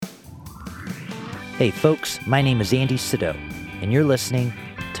Hey folks, my name is Andy Sido, and you're listening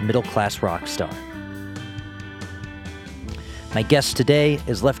to Middle Class Rockstar. My guest today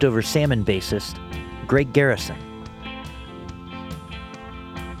is Leftover Salmon bassist Greg Garrison.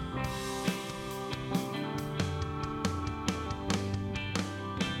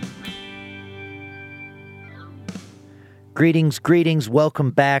 Greetings,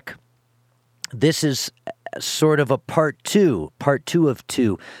 welcome back. This is sort of a part two of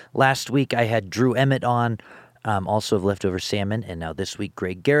two. Last week I had Drew Emmett on, also of Leftover Salmon, and now this week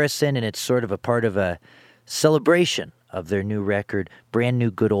Greg Garrison, and it's sort of a part of a celebration of their new record, Brand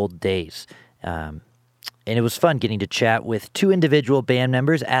New Good Old Days. And it was fun getting to chat with two individual band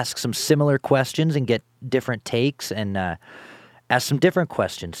members, ask some similar questions and get different takes, and ask some different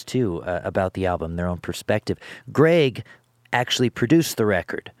questions too about the album, their own perspective. Greg actually produced the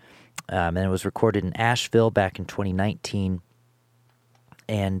record. And it was recorded in Asheville back in 2019.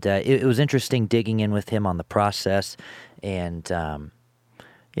 And it was interesting digging in with him on the process and, how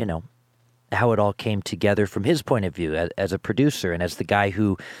it all came together from his point of view as a producer and as the guy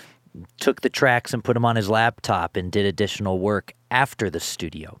who took the tracks and put them on his laptop and did additional work after the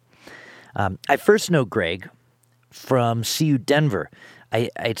studio. I first know Greg from CU Denver.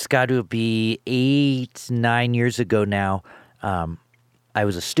 It's got to be 8-9 years ago now. I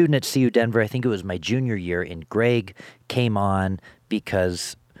was a student at CU Denver. I think it was my junior year, and Greg came on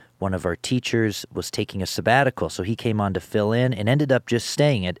because one of our teachers was taking a sabbatical, so he came on to fill in and ended up just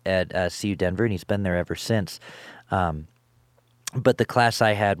staying at CU Denver, and he's been there ever since. But the class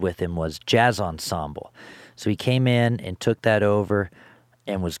I had with him was jazz ensemble, so he came in and took that over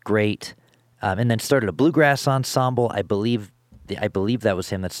and was great, and then started a bluegrass ensemble. I believe that was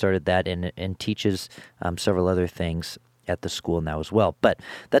him that started that, and teaches several other things at the school now as well. But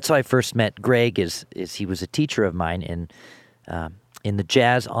that's how I first met Greg. Is he was a teacher of mine in the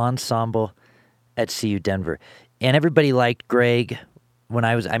jazz ensemble at CU Denver, and everybody liked Greg when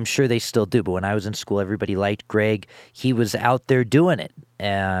I was. I'm sure they still do, but when I was in school, everybody liked Greg. He was out there doing it.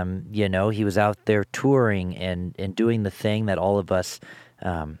 He was out there touring and doing the thing that all of us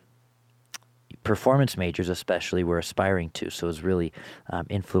performance majors especially were aspiring to. So it was really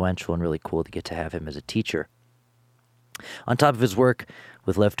influential and really cool to get to have him as a teacher. On top of his work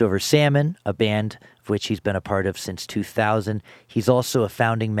with Leftover Salmon, a band of which he's been a part of since 2000, he's also a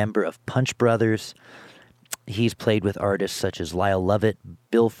founding member of Punch Brothers. He's played with artists such as Lyle Lovett,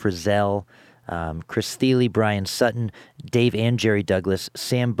 Bill Frisell, Chris Thile, Brian Sutton, Dave and Jerry Douglas,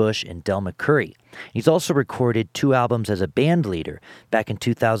 Sam Bush, and Del McCoury. He's also recorded 2 albums as a band leader. Back in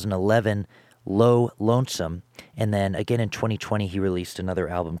 2011, Low Lonesome, and then again in 2020 he released another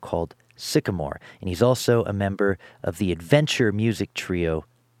album called Sycamore, and he's also a member of the adventure music trio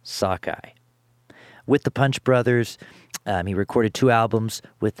Sockeye. With the Punch Brothers, he recorded 2 albums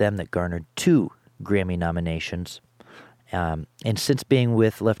with them that garnered 2 Grammy nominations. And since being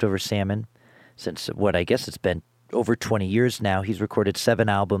with Leftover Salmon, I guess it's been over 20 years now, he's recorded 7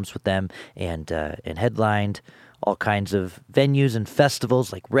 albums with them and headlined all kinds of venues and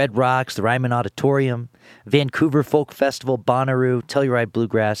festivals like Red Rocks, the Ryman Auditorium, Vancouver Folk Festival, Bonnaroo, Telluride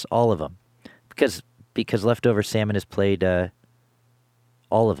Bluegrass, all of them. Because Leftover Salmon has played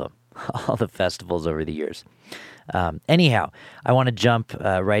all of them, all the festivals over the years. Anyhow, I want to jump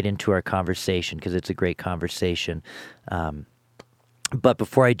right into our conversation because it's a great conversation. But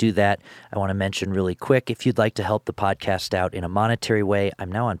before I do that, I want to mention really quick, if you'd like to help the podcast out in a monetary way, I'm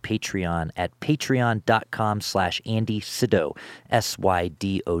now on Patreon at patreon.com/Andy Sido,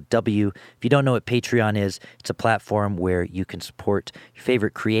 SYDOW. If you don't know what Patreon is, it's a platform where you can support your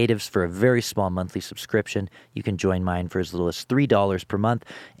favorite creatives for a very small monthly subscription. You can join mine for as little as $3 per month.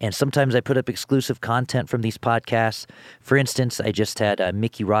 And sometimes I put up exclusive content from these podcasts. For instance, I just had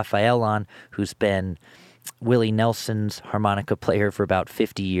Mickey Raphael on, who's been Willie Nelson's harmonica player for about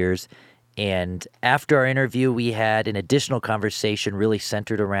 50 years. And after our interview, we had an additional conversation really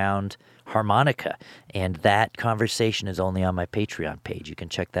centered around harmonica. And that conversation is only on my Patreon page. You can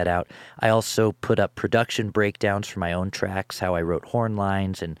check that out. I also put up production breakdowns for my own tracks, how I wrote horn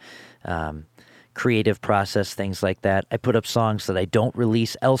lines and creative process, things like that. I put up songs that I don't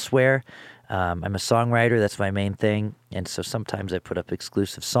release elsewhere. I'm a songwriter. That's my main thing. And so sometimes I put up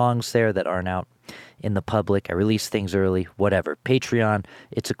exclusive songs there that aren't out in the public. I release things early, whatever. Patreon,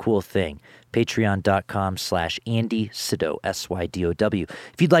 it's a cool thing. Patreon.com/Andy Sido, SYDOW.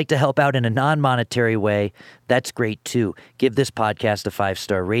 If you'd like to help out in a non-monetary way, that's great too. Give this podcast a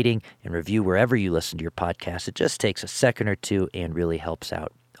 5-star rating and review wherever you listen to your podcast. It just takes a second or two and really helps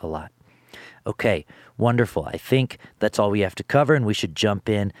out a lot. Okay, wonderful. I think that's all we have to cover, and we should jump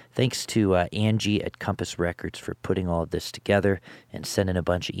in. Thanks to Angie at Compass Records for putting all of this together and sending a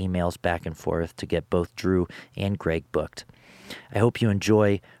bunch of emails back and forth to get both Drew and Greg booked. I hope you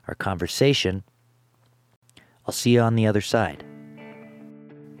enjoy our conversation. I'll see you on the other side.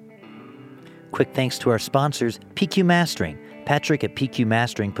 Quick thanks to our sponsors, PQ Mastering. Patrick at PQ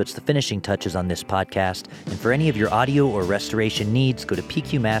Mastering puts the finishing touches on this podcast, and for any of your audio or restoration needs, go to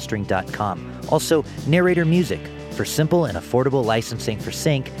pqmastering.com. Also, Narrator Music. For simple and affordable licensing for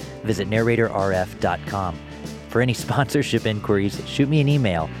sync, visit narratorrf.com. For any sponsorship inquiries, shoot me an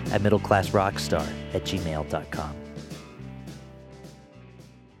email at middleclassrockstar@gmail.com.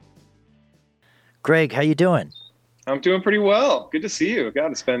 Greg, how you doing? I'm doing pretty well. Good to see you.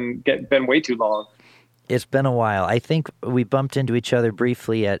 God, it's been way too long. It's been a while. I think we bumped into each other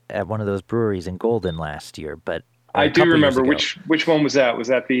briefly at one of those breweries in Golden last year, but I do remember. Which one was that? Was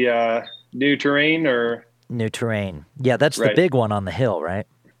that the New Terrain or New Terrain? Yeah, that's right. The big one on the hill, right?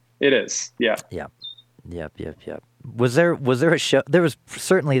 It is. Yeah. Yep. Was there a show? There was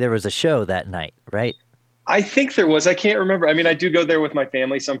a show that night, right? I think there was. I can't remember. I mean, I do go there with my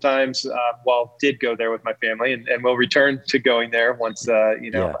family sometimes. Did go there with my family, and we'll return to going there once. I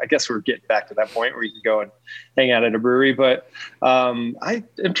guess we're getting back to that point where you can go and hang out at a brewery. But I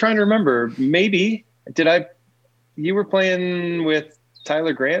am trying to remember. Maybe you were playing with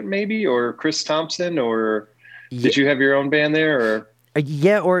Tyler Grant, maybe, or Chris Thompson, or did you have your own band there, or?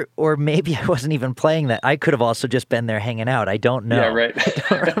 Yeah, or maybe I wasn't even playing that. I could have also just been there hanging out. I don't know. Yeah,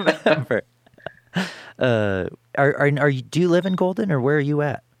 right. I don't remember. Do you live in Golden, or where are you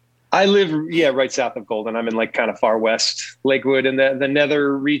at? I live, right south of Golden. I'm in like kind of far west Lakewood, in the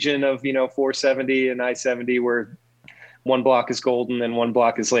nether region of 470 and I-70, where one block is Golden and one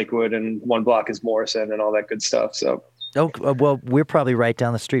block is Lakewood and one block is Morrison and all that good stuff. So, well, we're probably right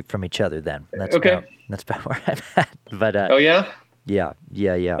down the street from each other then. That's okay. That's about where I'm at. But oh yeah, yeah.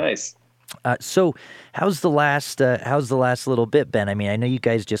 Nice. So how's the last little bit been? I mean, I know you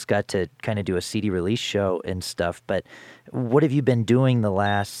guys just got to kind of do a CD release show and stuff, but what have you been doing the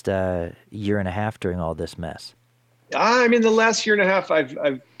last year and a half during all this mess? I mean, the last year and a half,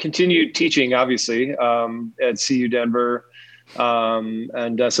 I've continued teaching, obviously, at CU Denver,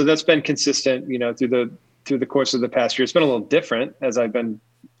 and so that's been consistent, through the course of the past year. It's been a little different as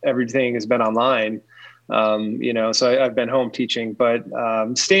everything has been online. So I've been home teaching, but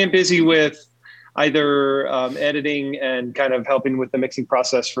staying busy with either editing and kind of helping with the mixing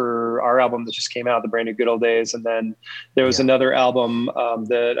process for our album that just came out, The Brand New Good Old Days. And then there was another album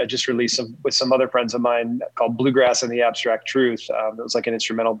that I just released with some other friends of mine called Bluegrass and the Abstract Truth. It was like an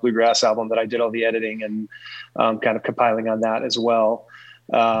instrumental bluegrass album that I did all the editing and kind of compiling on that as well.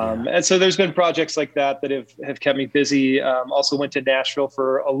 And so there's been projects like that have kept me busy. Also went to Nashville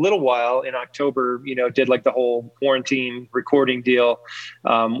for a little while in October, did like the whole quarantine recording deal,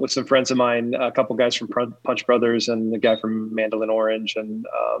 with some friends of mine, a couple guys from Punch Brothers and the guy from Mandolin Orange. And,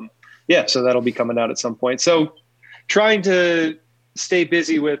 so that'll be coming out at some point. So trying to stay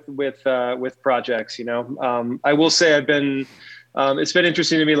busy with projects, I will say it's been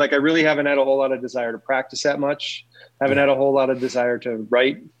interesting to me. Like I really haven't had a whole lot of desire to practice that much. Haven't had a whole lot of desire to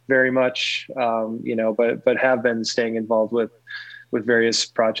write very much, but have been staying involved with various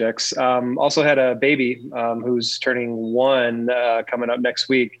projects. Also had a baby who's turning 1 coming up next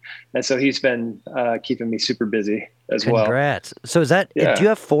week. And so he's been keeping me super busy as well. Congrats. So is that, do you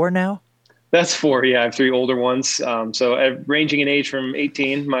have 4 now? That's 4. Yeah, I have 3 older ones. So ranging in age from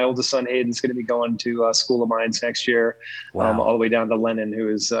 18. My oldest son, Hayden's going to be going to School of Mines next year. Wow. All the way down to Lennon,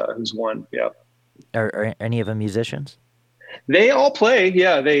 who's 1. Yeah. Are any of them musicians? They all play.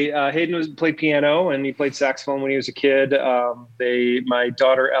 Yeah. Hayden played piano and he played saxophone when he was a kid. My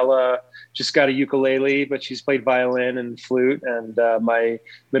daughter Ella just got a ukulele, but she's played violin and flute. And my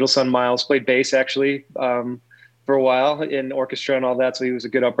middle son Miles played bass actually for a while in orchestra and all that. So he was a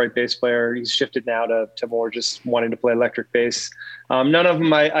good upright bass player. He's shifted now to more just wanting to play electric bass. None of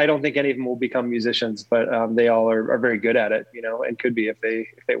them, I don't think any of them will become musicians, but they all are very good at it, and could be if they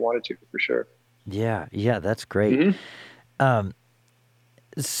wanted to, for sure. Yeah, that's great. Mm-hmm.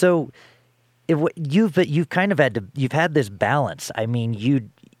 So you've kind of had this balance. I mean,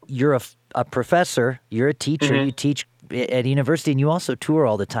 you're a professor, you're a teacher, mm-hmm. You teach at university, and you also tour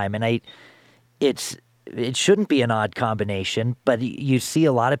all the time. And it shouldn't be an odd combination, but you see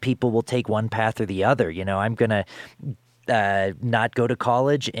a lot of people will take one path or the other. I'm gonna not go to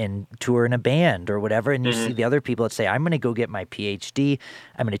college and tour in a band or whatever. And you mm-hmm. see the other people that say, I'm going to go get my PhD.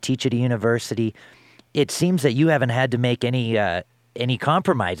 I'm going to teach at a university. It seems that you haven't had to make any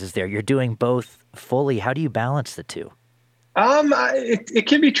compromises there. You're doing both fully. How do you balance the two? It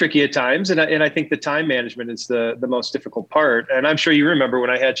can be tricky at times, and I think the time management is the most difficult part. And I'm sure you remember when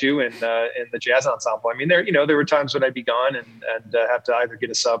I had you in the jazz ensemble. I mean, there were times when I'd be gone and have to either get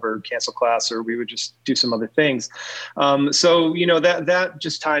a sub or cancel class, or we would just do some other things. So that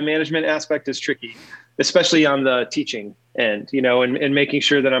just time management aspect is tricky, especially on the teaching end, and making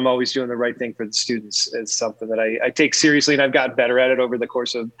sure that I'm always doing the right thing for the students is something that I take seriously, and I've gotten better at it over the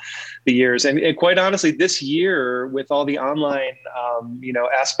course of the years. And quite honestly, this year with all the online,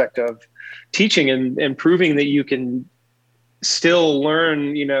 aspect of teaching and proving that you can still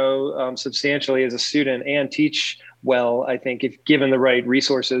learn, substantially as a student and teach well, I think if given the right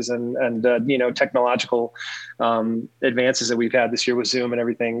resources and technological advances that we've had this year with Zoom and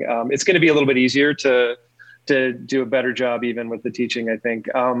everything, it's going to be a little bit easier to do a better job even with the teaching, I think.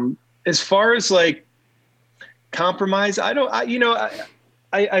 As far as like compromise, I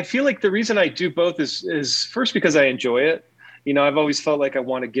feel like the reason I do both is first because I enjoy it. I've always felt like I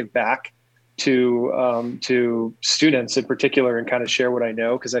want to give back to students in particular and kind of share what I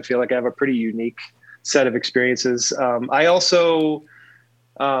know, because I feel like I have a pretty unique set of experiences. I also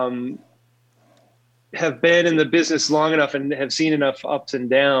have been in the business long enough and have seen enough ups and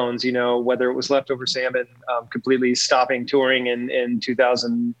downs, whether it was Leftover Salmon completely stopping touring in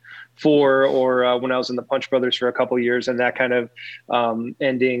 2004, or when I was in the Punch Brothers for a couple of years, and that kind of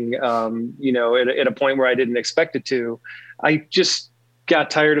ending, at a point where I didn't expect it to. I just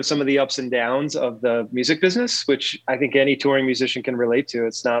got tired of some of the ups and downs of the music business, which I think any touring musician can relate to.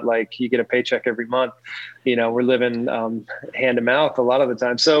 It's not like you get a paycheck every month. We're living hand to mouth a lot of the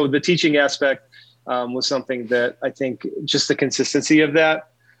time. So the teaching aspect was something that I think just the consistency of that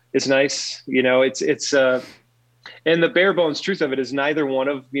is nice. It's and the bare bones truth of it is neither one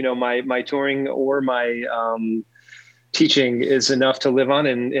of, my touring or my teaching is enough to live on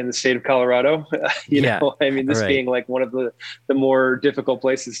in the state of Colorado. This being like one of the more difficult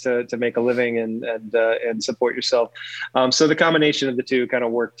places to make a living and support yourself. So the combination of the two kind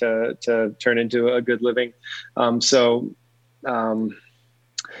of worked to turn into a good living.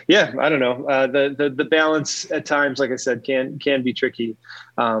 Yeah, I don't know. The balance at times, like I said, can be tricky.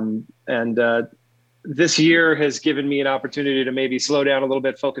 This year has given me an opportunity to maybe slow down a little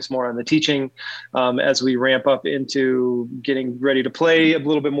bit, focus more on the teaching as we ramp up into getting ready to play a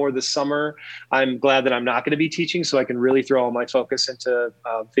little bit more this summer. I'm glad that I'm not going to be teaching, so I can really throw all my focus into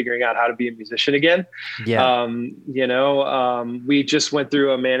figuring out how to be a musician again. Yeah. We just went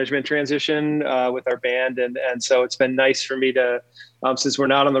through a management transition with our band, and so it's been nice for me to, since we're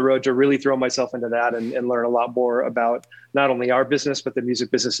not on the road, to really throw myself into that and learn a lot more about not only our business, but the music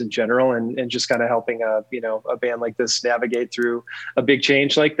business in general, and just kind of helping a band like this navigate through a big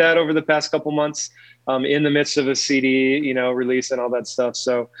change like that over the past couple months, in the midst of a CD, release and all that stuff.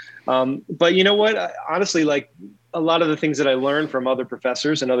 So, but you know what, honestly, like a lot of the things that I learned from other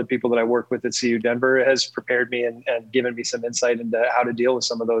professors and other people that I work with at CU Denver has prepared me and given me some insight into how to deal with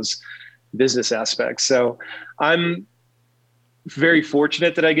some of those business aspects. So I'm very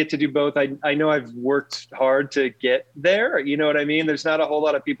fortunate that I get to do both. I know I've worked hard to get there. You know what I mean? There's not a whole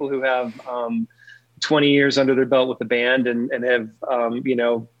lot of people who have 20 years under their belt with the band and have,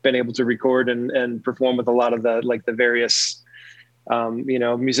 been able to record and perform with a lot of the various,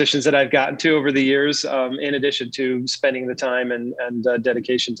 musicians that I've gotten to over the years, in addition to spending the time and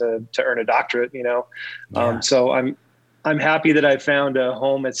dedication to earn a doctorate, Yeah. So I'm happy that I found a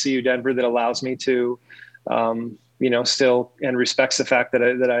home at CU Denver that allows me to, still and respects the fact that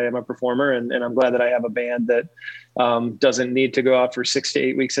I am a performer, and I'm glad that I have a band that doesn't need to go out for 6 to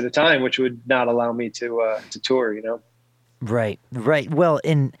 8 weeks at a time, which would not allow me to tour. Right. Well,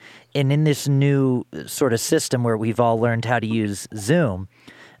 in this new sort of system where we've all learned how to use Zoom,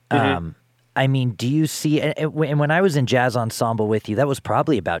 I mean, do you see? And when I was in jazz ensemble with you, that was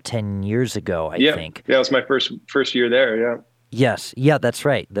probably about 10 years ago. I think. Yeah, that was my first year there. Yeah. Yes. Yeah. That's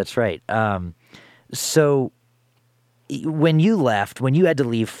right. So when you left, when you had to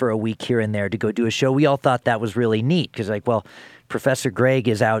leave for a week here and there to go do a show, we all thought that was really neat because, Professor Greg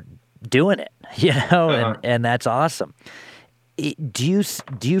is out doing it, and that's awesome. Do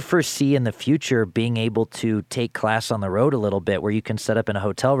you foresee in the future being able to take class on the road a little bit, where you can set up in a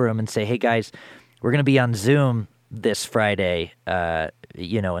hotel room and say, "Hey guys, we're going to be on Zoom this Friday," and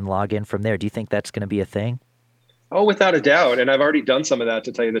log in from there? Do you think that's going to be a thing? Oh, without a doubt. And I've already done some of that,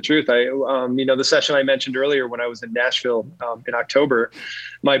 to tell you the truth. The session I mentioned earlier when I was in Nashville in October,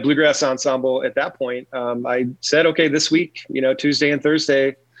 my bluegrass ensemble at that point, I said, okay, this week, Tuesday and Thursday,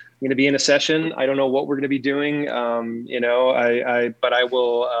 I'm going to be in a session. I don't know what we're going to be doing, but I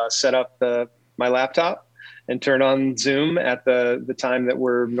will set up my laptop and turn on Zoom at the time that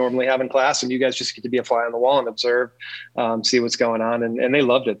we're normally having class, and you guys just get to be a fly on the wall and observe, see what's going on. And they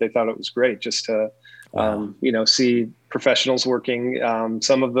loved it. They thought it was great just to, Wow. see professionals working.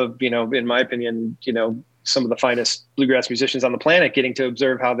 Some of the, in my opinion, some of the finest bluegrass musicians on the planet getting to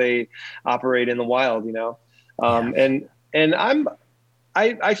observe how they operate in the wild, Yeah. and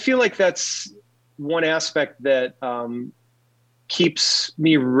I feel like that's one aspect that, keeps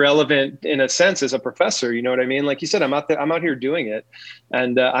me relevant in a sense as a professor. You know what I mean? Like you said, I'm out here doing it,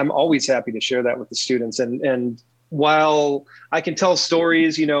 and I'm always happy to share that with the students. And while I can tell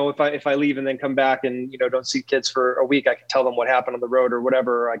stories, if I leave and then come back and, don't see kids for a week, I can tell them what happened on the road or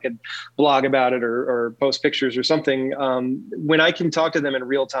whatever. Or I could blog about it or post pictures or something. When I can talk to them in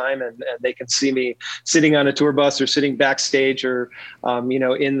real time and they can see me sitting on a tour bus or sitting backstage or,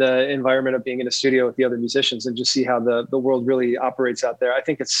 in the environment of being in a studio with the other musicians and just see how the world really operates out there, I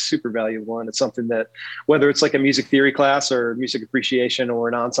think it's super valuable. And it's something that, whether it's like a music theory class or music appreciation or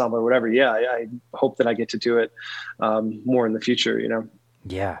an ensemble or whatever, I hope that I get to do it more in the future,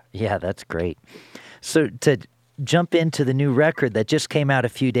 Yeah, that's great. So to jump into the new record that just came out a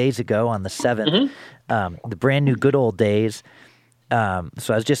few days ago on the 7th, the brand new Good Old Days. So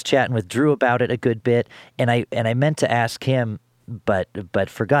I was just chatting with Drew about it a good bit, and I meant to ask him, but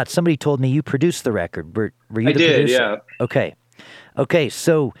forgot. Somebody told me you produced the record. Were you I the did, producer? yeah. Okay.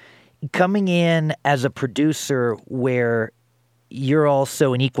 So coming in as a producer where you're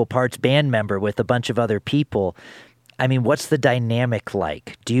also an equal parts band member with a bunch of other people, I mean, what's the dynamic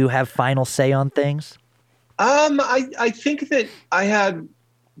like? Do you have final say on things? I think that I had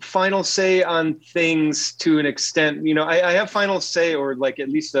final say on things to an extent. I have final say, or like at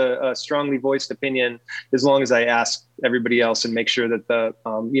least a strongly voiced opinion, as long as I ask everybody else and make sure that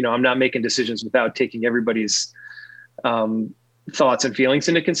I'm not making decisions without taking everybody's thoughts and feelings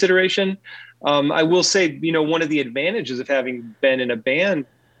into consideration. I will say, one of the advantages of having been in a band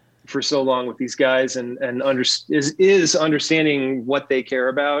for so long with these guys and is understanding what they care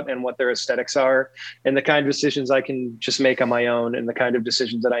about and what their aesthetics are and the kind of decisions I can just make on my own and the kind of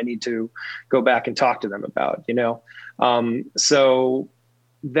decisions that I need to go back and talk to them about, so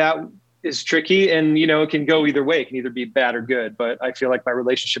that is tricky, and it can go either way. It can either be bad or good, but I feel like my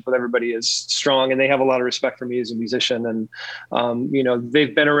relationship with everybody is strong and they have a lot of respect for me as a musician. And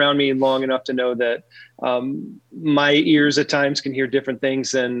they've been around me long enough to know that my ears at times can hear different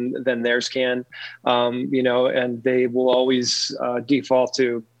things than theirs can, and they will always default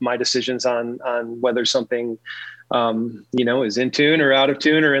to my decisions on whether something is in tune or out of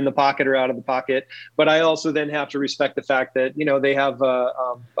tune or in the pocket or out of the pocket. But I also then have to respect the fact that, they have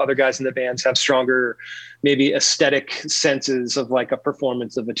other guys in the bands have stronger, maybe aesthetic senses of like a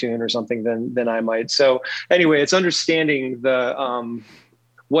performance of a tune or something than I might. So anyway, it's understanding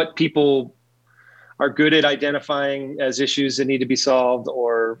what people are good at identifying as issues that need to be solved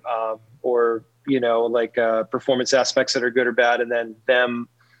or performance aspects that are good or bad, and then them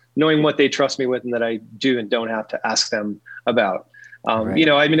knowing what they trust me with and that I do and don't have to ask them about. Right.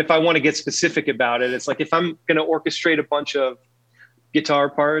 If I want to get specific about it, it's like if I'm going to orchestrate a bunch of guitar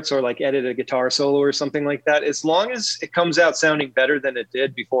parts or like edit a guitar solo or something like that, as long as it comes out sounding better than it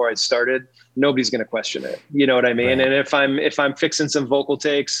did before I started, nobody's going to question it. You know what I mean? Right. And if I'm fixing some vocal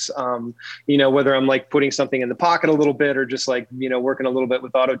takes, whether I'm like putting something in the pocket a little bit or just like, working a little bit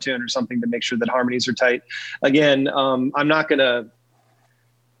with auto tune or something to make sure that harmonies are tight. Again, I'm not going to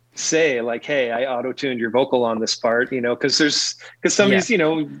say like, hey, I auto-tuned your vocal on this part, because somebody's,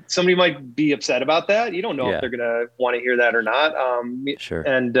 somebody might be upset about that. You don't know if they're going to want to hear that or not. Sure.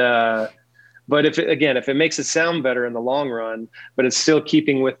 And, but if it makes it sound better in the long run, but it's still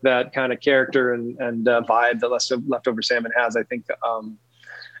keeping with that kind of character and vibe that Leftover Salmon has, I think,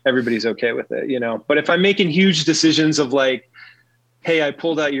 everybody's okay with it, but if I'm making huge decisions of like, hey, I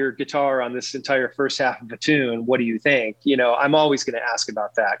pulled out your guitar on this entire first half of a tune, what do you think? I'm always going to ask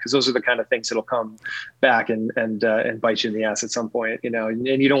about that, because those are the kind of things that'll come back and bite you in the ass at some point, and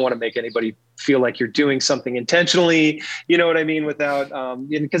you don't want to make anybody feel like you're doing something intentionally, you know what I mean? Without,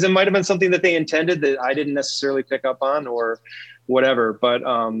 because it might've been something that they intended that I didn't necessarily pick up on or whatever. But,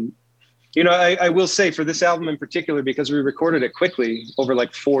 I will say for this album in particular, because we recorded it quickly over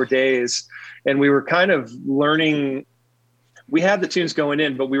like 4 days and we were kind of learning. We had the tunes going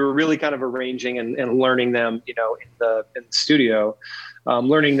in, but we were really kind of arranging and learning them, in the studio,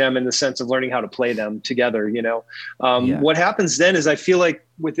 learning them in the sense of learning how to play them together. What happens then is I feel like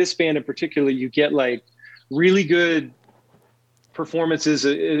with this band in particular, you get like really good performances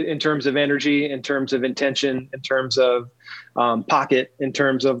in terms of energy, in terms of intention, in terms of pocket, in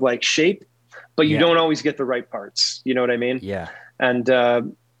terms of like shape, but you don't always get the right parts. You know what I mean? Yeah.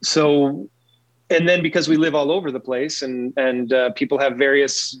 And so and then because we live all over the place, and people have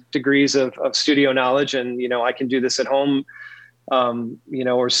various degrees of studio knowledge, and I can do this at home,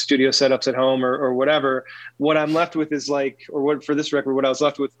 or studio setups at home, or whatever. What I'm left with is like, or what for this record, what I was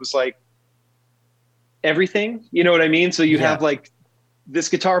left with was like everything. You know what I mean? So you have like this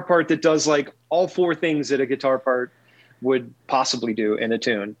guitar part that does like all four things that a guitar part would possibly do in a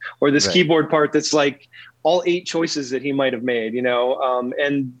tune, or this keyboard part that's like all 8 choices that he might have made,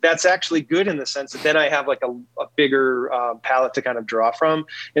 and that's actually good in the sense that then I have like a bigger palette to kind of draw from.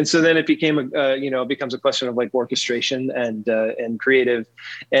 And so then it became it becomes a question of like orchestration and creative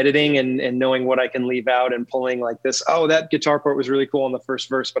editing and knowing what I can leave out and pulling like this, oh, that guitar part was really cool in the first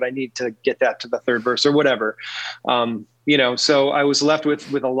verse, but I need to get that to the third verse or whatever. So I was left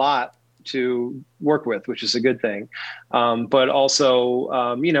with a lot to work with, which is a good thing. But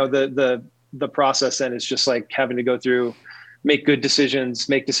also, the process then is just like having to go through, make good decisions,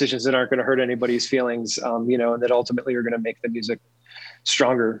 make decisions that aren't going to hurt anybody's feelings, and that ultimately are going to make the music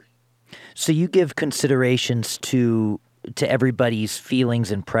stronger. So you give considerations to everybody's feelings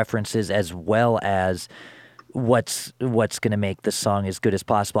and preferences, as well as what's going to make the song as good as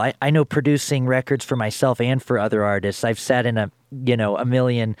possible. I know producing records for myself and for other artists, I've sat in a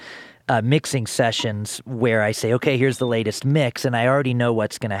million mixing sessions where I say, okay, here's the latest mix, and I already know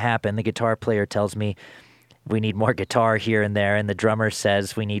what's going to happen. The guitar player tells me we need more guitar here and there, and the drummer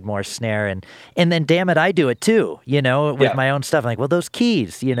says we need more snare, and then damn it, I do it too, with my own stuff. I'm like, well, those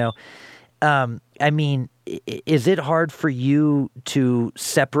keys, I mean, is it hard for you to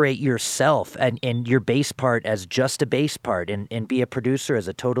separate yourself and your bass part as just a bass part and be a producer as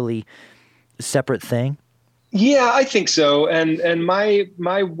a totally separate thing? Yeah, I think so. And my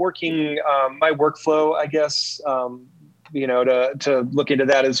working, my workflow, I guess, to look into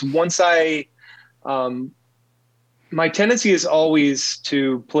that is once my tendency is always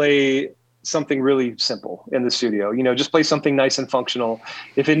to play something really simple in the studio, just play something nice and functional.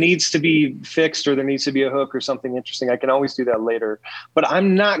 If it needs to be fixed or there needs to be a hook or something interesting, I can always do that later, but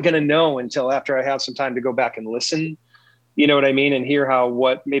I'm not going to know until after I have some time to go back and listen. You know what I mean? And hear how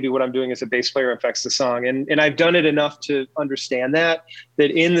what I'm doing as a bass player affects the song. And I've done it enough to understand that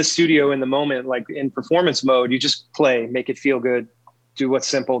in the studio, in the moment, like in performance mode, you just play, make it feel good, do what's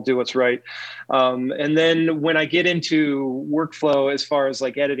simple, do what's right. And then when I get into workflow, as far as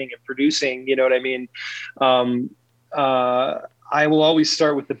like editing and producing, you know what I mean? I will always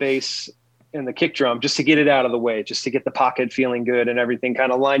start with the bass and the kick drum just to get it out of the way, just to get the pocket feeling good and everything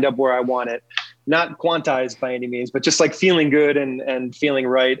kind of lined up where I want it. Not quantized by any means, but just like feeling good and feeling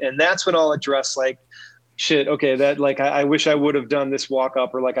right. And that's when I'll address like, shit, okay, that like, I wish I would have done this walk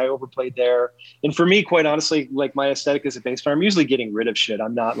up, or like I overplayed there. And for me, quite honestly, like my aesthetic as a bass player, I'm usually getting rid of shit.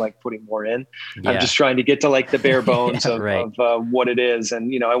 I'm not like putting more in. Yeah. I'm just trying to get to like the bare bones of what it is.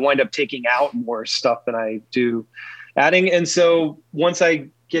 And, I wind up taking out more stuff than I do adding. And so once I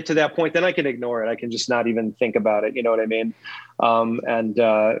get to that point, then I can ignore it. I can just not even think about it. You know what I mean? So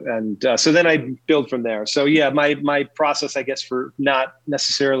then I build from there. So yeah, my process, I guess, for not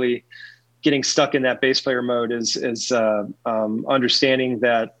necessarily getting stuck in that bass player mode is understanding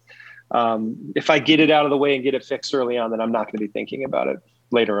that if I get it out of the way and get it fixed early on, then I'm not going to be thinking about it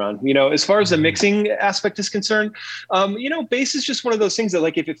later on. As far as the mixing aspect is concerned, bass is just one of those things that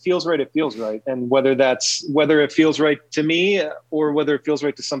like, if it feels right, it feels right. And whether it feels right to me or whether it feels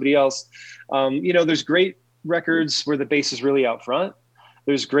right to somebody else, there's great records where the bass is really out front.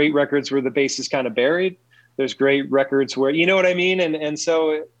 There's great records where the bass is kind of buried. There's great records where, you know what I mean? And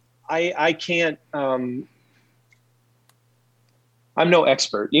so I can't, I'm no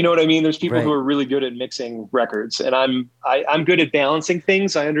expert. You know what I mean? There's people who are really good at mixing records, and I'm good at balancing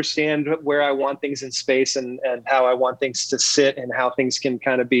things. I understand where I want things in space and how I want things to sit and how things can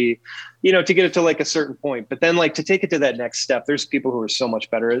kind of be, to get it to like a certain point. But then like to take it to that next step, there's people who are so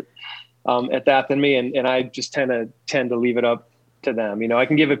much better at that than me. And I just tend to leave it up to them. I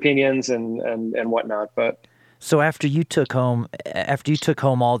can give opinions and whatnot, but. So after you took home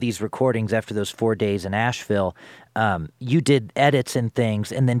all these recordings after those 4 days in Asheville, you did edits and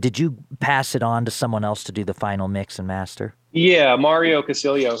things, and then did you pass it on to someone else to do the final mix and master? Yeah, Mario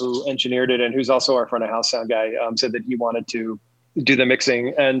Casilio, who engineered it and who's also our front of house sound guy, said that he wanted to do the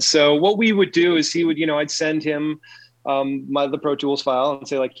mixing. And so what we would do is he would, I'd send him the Pro Tools file and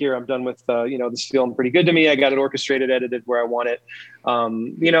say like, here, I'm done with, this feeling pretty good to me. I got it orchestrated, edited where I want it.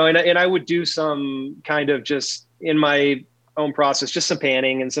 And I would do some kind of just in my own process, just some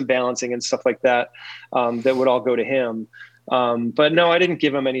panning and some balancing and stuff like that, that would all go to him. But no, I didn't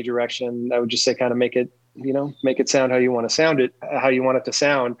give him any direction. I would just say, kind of make it make it sound how you want to sound it, how you want it to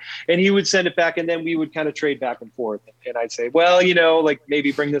sound. And he would send it back, and then we would kind of trade back and forth. And I'd say, well, like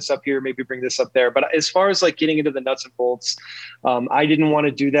maybe bring this up here, maybe bring this up there. But as far as like getting into the nuts and bolts, I didn't want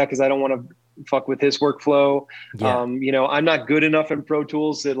to do that because I don't want to fuck with his workflow. Yeah. I'm not good enough in Pro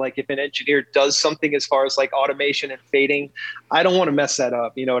Tools that like if an engineer does something as far as like automation and fading, I don't want to mess that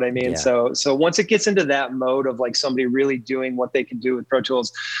up. You know what I mean? Yeah. So once it gets into that mode of like somebody really doing what they can do with Pro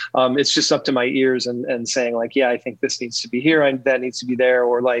Tools, it's just up to my ears and saying like, yeah, I think this needs to be here and that needs to be there,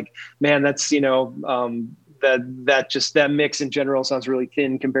 or like, man, that's that mix in general sounds really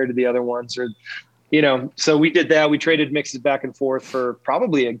thin compared to the other ones, or so we did that. We traded mixes back and forth for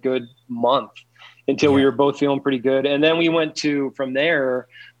probably a good month until we were both feeling pretty good. And then we from there,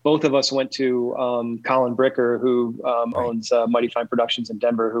 both of us went to Colin Bricker, who owns Mighty Fine Productions in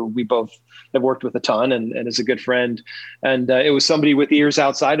Denver, who we both have worked with a ton and is a good friend. And it was somebody with ears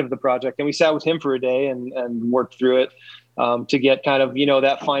outside of the project. And we sat with him for a day and worked through it to get kind of,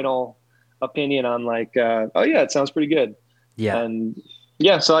 that final opinion on like, oh yeah, it sounds pretty good. Yeah. And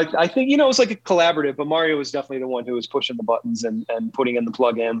yeah, so I think, it was like a collaborative, but Mario was definitely the one who was pushing the buttons and putting in the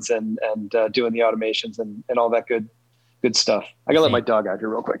plugins and doing the automations and all that good stuff. I gotta let my dog out here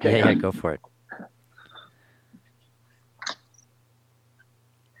real quick. Yeah, go for it.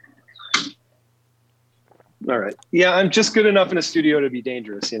 All right. Yeah, I'm just good enough in a studio to be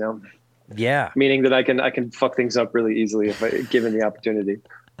dangerous, Yeah. Meaning that I can fuck things up really easily if given the opportunity.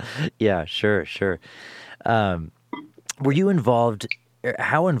 Yeah, sure. Were you involved?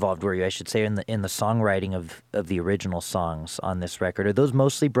 How involved were you, I should say, in the songwriting of the original songs on this record? Are those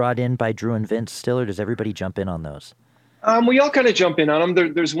mostly brought in by Drew and Vince still, or does everybody jump in on those? We all kind of jump in on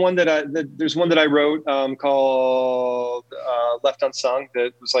them. There's one that I wrote called Left Unsung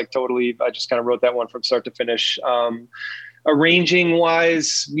that was like totally. I just kind of wrote that one from start to finish. Arranging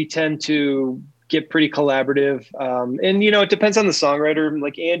wise, we tend to get pretty collaborative, and it depends on the songwriter.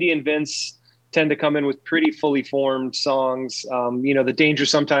 Like Andy and Vince tend to come in with pretty fully formed songs. The danger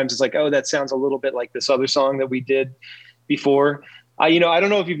sometimes is like, oh, that sounds a little bit like this other song that we did before. I don't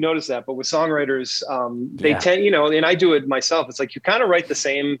know if you've noticed that, but with songwriters, they tend, and I do it myself. It's like you kind of write the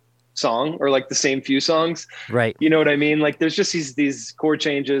same song or like the same few songs, right? You know what I mean? Like there's just these chord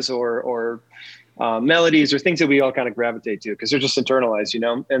changes or melodies or things that we all kind of gravitate to because they're just internalized,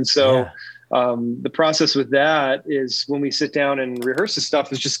 And so the process with that is when we sit down and rehearse the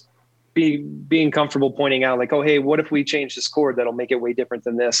stuff is just being comfortable pointing out like, oh, hey, what if we change this chord? That'll make it way different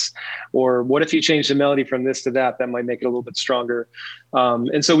than this. Or what if you change the melody from this to that? That might make it a little bit stronger.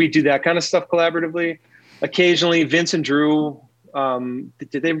 And so we do that kind of stuff collaboratively. Occasionally, Vince and Drew, I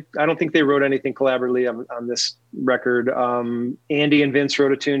don't think they wrote anything collaboratively on this record. Andy and Vince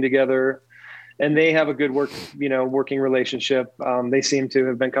wrote a tune together. And they have a good working relationship. They seem to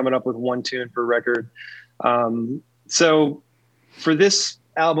have been coming up with one tune per record. So for this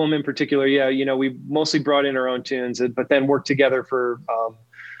album in particular, we mostly brought in our own tunes, but then worked together for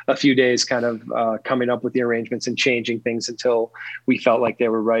a few days, kind of coming up with the arrangements and changing things until we felt like they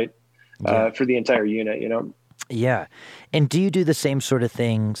were right for the entire unit, Yeah. And do you do the same sort of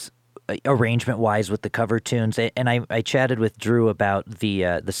things arrangement-wise with the cover tunes? And I chatted with Drew about the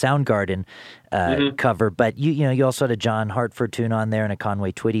Soundgarden cover, but you also had a John Hartford tune on there and a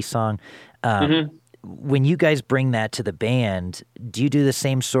Conway Twitty song. When you guys bring that to the band, do you do the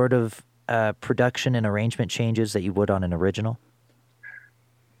same sort of production and arrangement changes that you would on an original?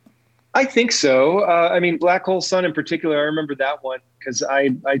 I think so. Black Hole Sun in particular, I remember that one because I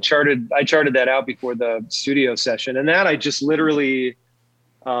charted that out before the studio session, and that I just literally,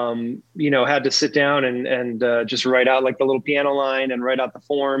 had to sit down and just write out like the little piano line and write out the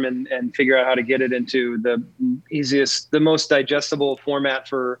form and figure out how to get it into the easiest, the most digestible format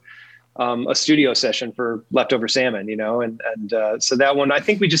for a studio session for Leftover Salmon, and so that one, I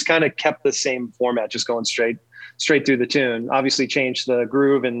think we just kind of kept the same format, just going straight through the tune. Obviously changed the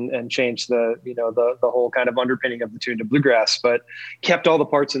groove and changed the whole kind of underpinning of the tune to bluegrass, but kept all the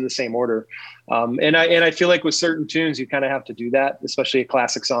parts in the same order. And I feel like with certain tunes, you kind of have to do that, especially a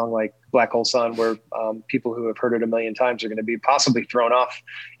classic song like Black Hole Sun, where people who have heard it a million times are going to be possibly thrown off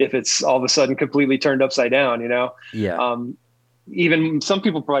if it's all of a sudden completely turned upside down, Yeah. Even some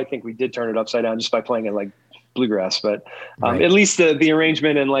people probably think we did turn it upside down just by playing it like bluegrass, but at least the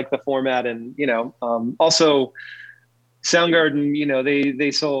arrangement and like the format and, also Soundgarden,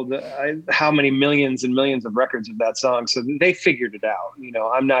 they sold how many millions and millions of records of that song. So they figured it out.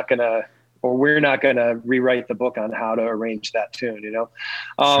 We're not going to rewrite the book on how to arrange that tune, Sure.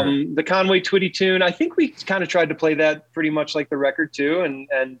 The Conway Twitty tune, I think we kind of tried to play that pretty much like the record too. And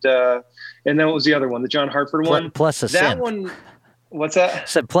then what was the other one? The John Hartford one? Plus a that synth. one. What's that?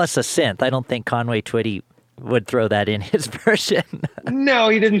 So plus a synth. I don't think Conway Twitty would throw that in his version. No,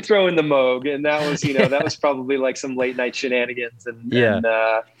 he didn't throw in the Moog, and that was, Yeah. that was probably like some late night shenanigans, Yeah.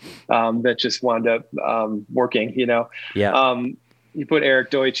 that just wound up working. Yeah. You put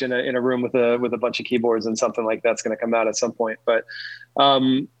Eric Deutsch in a room with a bunch of keyboards, and something like that's going to come out at some point. But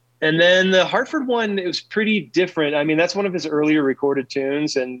and then the Hartford one, it was pretty different. I mean, that's one of his earlier recorded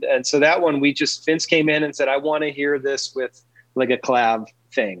tunes, and so that one, Vince came in and said, "I want to hear this with like a clav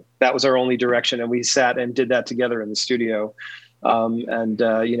thing." That was our only direction, and we sat and did that together in the studio.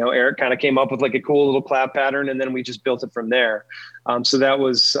 Eric kind of came up with like a cool little clav pattern, and then we just built it from there. So that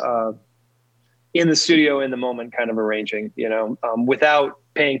was in the studio in the moment, kind of arranging, without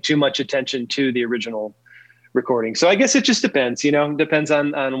paying too much attention to the original recording. So I guess it just depends, depends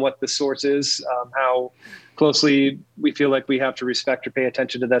on what the source is, how closely we feel like we have to respect or pay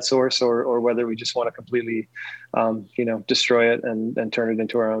attention to that source, or whether we just want to completely, destroy it and turn it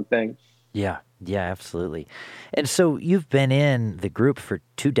into our own thing. Yeah. Yeah, absolutely. And so you've been in the group for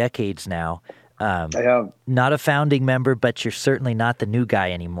 2 decades now. I have. Not a founding member, but you're certainly not the new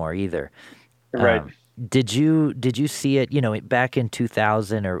guy anymore either. Right. Did you see it, back in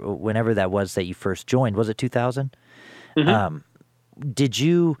 2000 or whenever that was that you first joined? Was it 2000? Mm-hmm. Did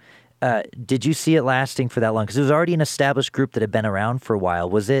you see it lasting for that long? Because it was already an established group that had been around for a while.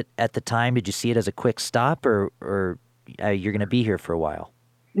 Was it at the time? Did you see it as a quick stop, or you're going to be here for a while?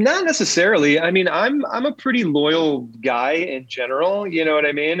 Not necessarily. I mean, I'm a pretty loyal guy in general. You know what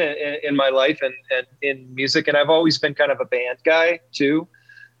I mean? In my life and in music, and I've always been kind of a band guy too.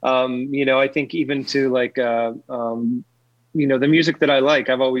 I think even to like, the music that I like,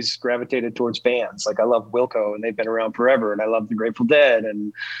 I've always gravitated towards bands. Like I love Wilco, and they've been around forever, and I love the Grateful Dead.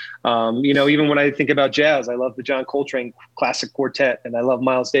 And, even when I think about jazz, I love the John Coltrane Classic Quartet, and I love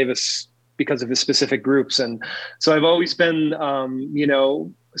Miles Davis because of his specific groups. And so I've always been,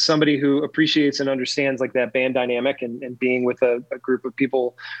 somebody who appreciates and understands like that band dynamic and being with a group of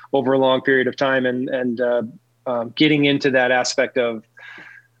people over a long period of time and getting into that aspect of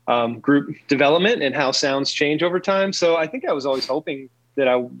group development and how sounds change over time. So I think I was always hoping that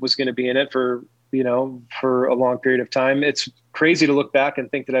I was going to be in it for a long period of time. It's crazy to look back and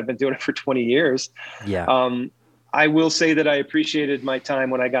think that I've been doing it for 20 years. Yeah. I will say that I appreciated my time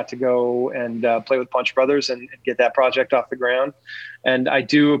when I got to go and play with Punch Brothers and get that project off the ground. And I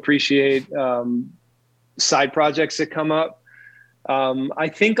do appreciate side projects that come up. I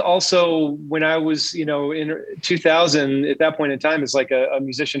think also when I was, in 2000, at that point in time, as like a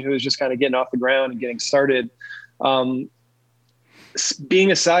musician who was just kind of getting off the ground and getting started, being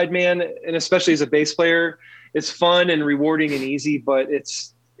a sideman, and especially as a bass player, it's fun and rewarding and easy, but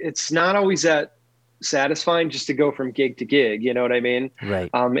it's not always that satisfying just to go from gig to gig, you know what I mean? Right.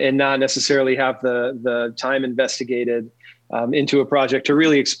 And not necessarily have the time investigated into a project to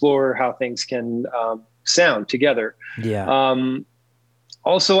really explore how things can sound together. Yeah.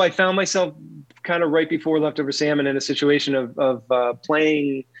 Also, I found myself kind of right before Leftover Salmon in a situation of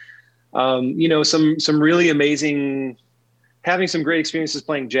playing, some really amazing, having some great experiences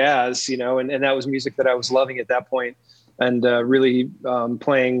playing jazz, and that was music that I was loving at that point, and really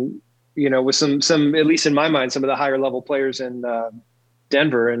playing, with some, at least in my mind, some of the higher level players in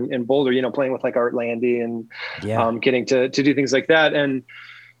Denver and Boulder, playing with like Art Landy and getting to do things like that. And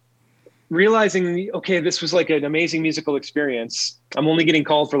realizing, okay, this was like an amazing musical experience. I'm only getting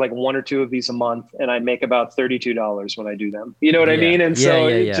called for like 1 or 2 of these a month, and I make about $32 when I do them. You know what I mean? And so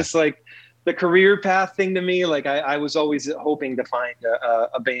it's just like the career path thing to me, like I was always hoping to find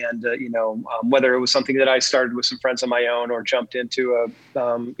a band, whether it was something that I started with some friends of my own or jumped into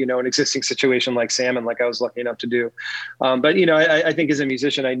an existing situation like Salmon, like I was lucky enough to do. But I think as a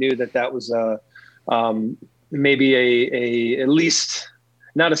musician, I knew that was maybe a at least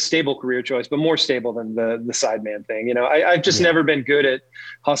not a stable career choice, but more stable than the sideman thing. I've just never been good at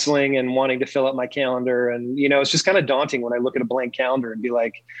hustling and wanting to fill up my calendar. And, it's just kind of daunting when I look at a blank calendar and be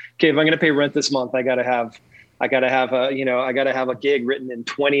like, okay, if I'm going to pay rent this month, I got to have a gig written in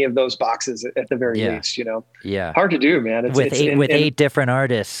 20 of those boxes at the very least, Yeah. Hard to do, man. It's with 8 different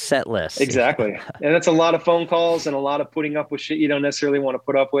artists set lists. Exactly. And it's a lot of phone calls and a lot of putting up with shit you don't necessarily want to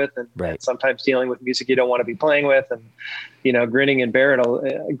put up with. And sometimes dealing with music you don't want to be playing with, and, grinning and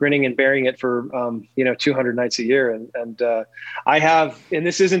bearing it for, 200 nights a year. And and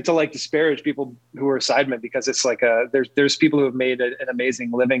this isn't to like disparage people who are sidemen, because it's like, there's people who have made an amazing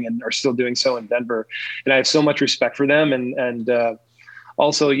living and are still doing so in Denver. And I have so much respect for them. And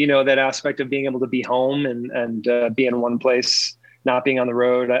also, that aspect of being able to be home and be in one place, not being on the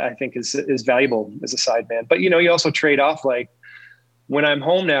road, I think is valuable as a sideman. But, you also trade off, like, when I'm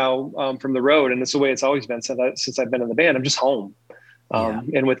home now from the road, and it's the way it's always been since I've been in the band, I'm just home.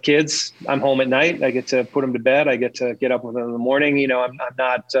 And with kids, I'm home at night. I get to put them to bed. I get to get up with them in the morning. You know, I'm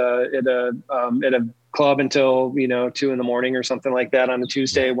not at a club until, 2 a.m. or something like that on a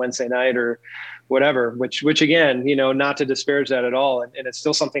Tuesday, Wednesday night, or whatever, which again, not to disparage that at all. And it's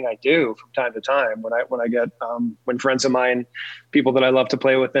still something I do from time to time when I get, when friends of mine, people that I love to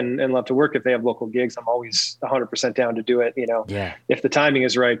play with and love to work, if they have local gigs, I'm always 100% down to do it, if the timing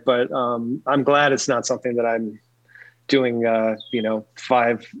is right. But I'm glad it's not something that I'm doing,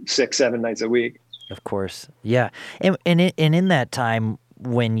 5, 6, 7 nights a week. Of course. Yeah. And in that time,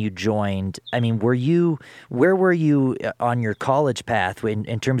 when you joined, I mean, where were you on your college path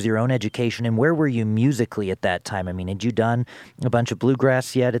in terms of your own education, and where were you musically at that time? I mean, had you done a bunch of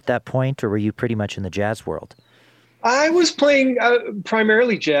bluegrass yet at that point, or were you pretty much in the jazz world? I was playing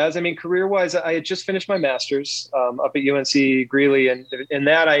primarily jazz. I mean, career-wise, I had just finished my master's up at UNC Greeley, and in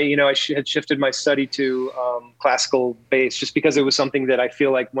that, I had shifted my study to classical bass, just because it was something that I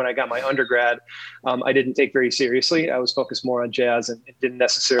feel like when I got my undergrad, I didn't take very seriously. I was focused more on jazz, and it didn't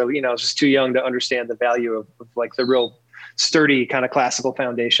necessarily, I was just too young to understand the value of like the real sturdy kind of classical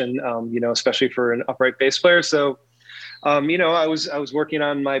foundation, especially for an upright bass player. So, I was working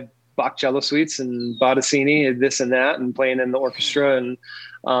on my Bach cello suites and Bottesini, this and that, and playing in the orchestra.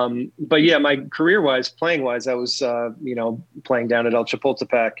 And, but yeah, my career-wise, playing-wise, I was, playing down at El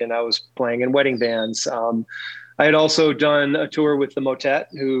Chapultepec, and I was playing in wedding bands. I had also done a tour with the Motet,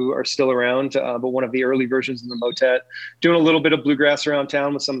 who are still around, but one of the early versions of the Motet, doing a little bit of bluegrass around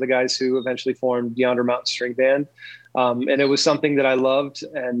town with some of the guys who eventually formed Yonder Mountain String Band. And it was something that I loved,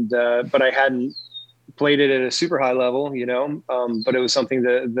 and but I hadn't played it at a super high level, but it was something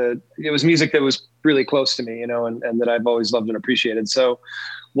that it was music that was really close to me, and that I've always loved and appreciated. So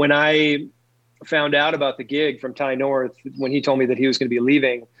when I found out about the gig from Ty North, when he told me that he was going to be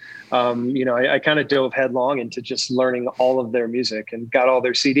leaving, I kind of dove headlong into just learning all of their music, and got all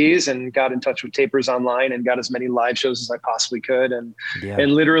their CDs, and got in touch with Tapers Online, and got as many live shows as I possibly could. And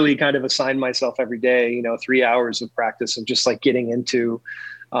literally kind of assigned myself every day, 3 hours of practice of just like getting into,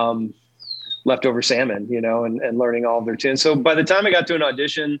 Leftover Salmon, and learning all of their tunes. So by the time I got to an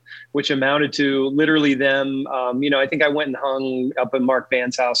audition, which amounted to literally them, I think I went and hung up at Mark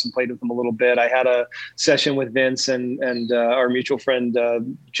Van's house and played with him a little bit. I had a session with Vince and our mutual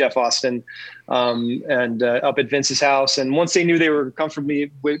friend, Jeff Austin, and up at Vince's house. And once they knew they were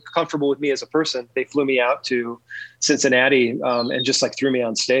comfortable with me as a person, they flew me out to Cincinnati, and just like threw me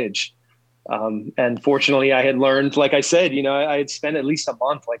on stage. And fortunately I had learned, like I said, I had spent at least a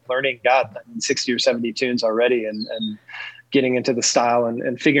month like learning 60 or 70 tunes already, and getting into the style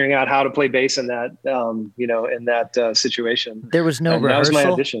and figuring out how to play bass in that, in that situation. There was no rehearsal. That was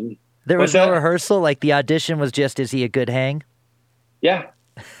my audition. There was no rehearsal. Like the audition was just, is he a good hang? Yeah,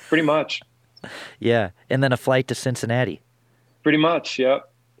 pretty much. Yeah. And then a flight to Cincinnati. Pretty much. Yep.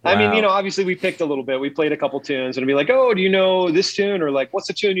 Wow. I mean, obviously we picked a little bit. We played a couple tunes, and it'd be like, oh, do you know this tune? Or like, what's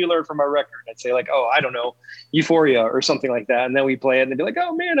the tune you learned from our record? I'd say like, oh, I don't know, Euphoria or something like that. And then we play it, and they'd be like,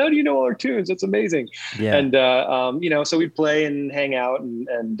 oh man, how do you know all our tunes? That's amazing. Yeah. And, so we'd play and hang out,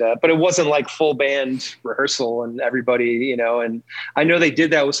 and but it wasn't like full band rehearsal and everybody, and I know they did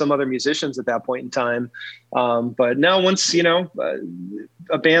that with some other musicians at that point in time. But now once,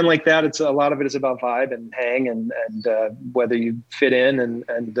 a band like that, it's a lot of it is about vibe and hang and whether you fit in and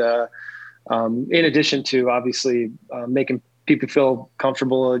in addition to obviously making people feel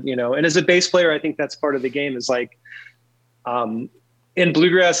comfortable, and as a bass player, I think that's part of the game is like, in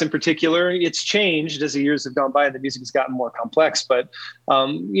bluegrass in particular, it's changed as the years have gone by and the music has gotten more complex, but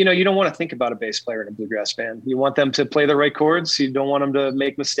you don't want to think about a bass player in a bluegrass band. You want them to play the right chords. You don't want them to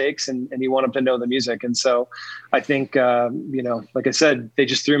make mistakes, and you want them to know the music. And so I think, like I said, they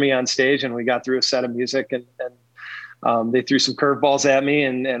just threw me on stage and we got through a set of music, and they threw some curveballs at me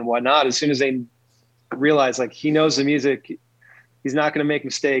and whatnot. As soon as they realized like he knows the music, he's not going to make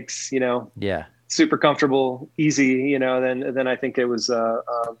mistakes, Yeah. Super comfortable, easy, then I think it was, then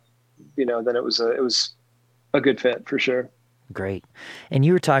it was a good fit for sure. Great. And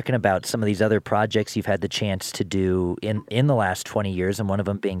you were talking about some of these other projects you've had the chance to do in the last 20 years, and one of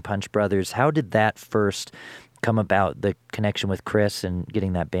them being Punch Brothers. How did that first come about, the connection with Chris and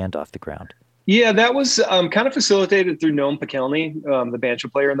getting that band off the ground? Yeah, that was kind of facilitated through Noam Pekelny, the banjo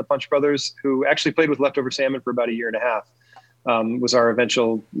player in the Punch Brothers, who actually played with Leftover Salmon for about a year and a half. Was our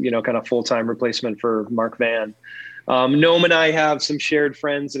eventual, kind of full-time replacement for Mark Van. Noam and I have some shared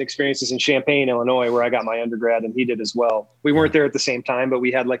friends and experiences in Champaign, Illinois, where I got my undergrad, and he did as well. We weren't there at the same time, but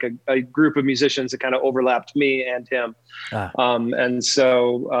we had like a group of musicians that kind of overlapped me and him. And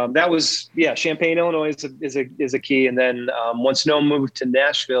so that was, Champaign, Illinois is a key. And then once Noam moved to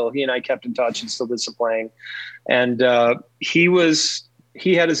Nashville, he and I kept in touch and still did some playing. And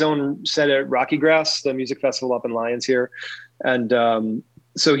he had his own set at Rocky Grass, the music festival up in Lyons here. And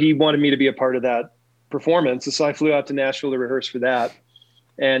so he wanted me to be a part of that performance. So I flew out to Nashville to rehearse for that.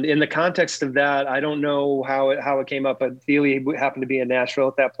 And in the context of that, I don't know how it came up, but Thile happened to be in Nashville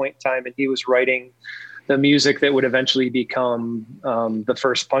at that point in time, and he was writing the music that would eventually become the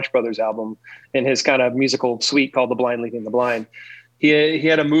first Punch Brothers album in his kind of musical suite called The Blind Leading the Blind. He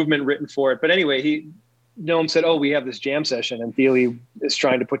had a movement written for it. But anyway, Noam said, "Oh, we have this jam session, and Thile is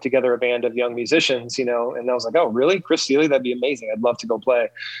trying to put together a band of young musicians, And I was like, "Oh, really? Chris Thile? That'd be amazing. I'd love to go play."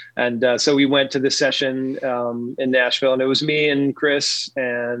 And so we went to this session in Nashville, and it was me and Chris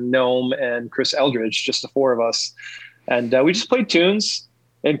and Noam and Chris Eldridge, just the four of us. And we just played tunes.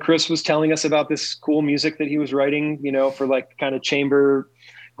 And Chris was telling us about this cool music that he was writing, for like kind of chamber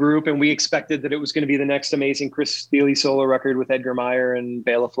group, and we expected that it was going to be the next amazing Chris Thile solo record with Edgar Meyer and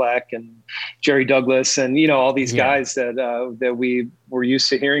Bela Fleck and Jerry Douglas and all these guys that we were used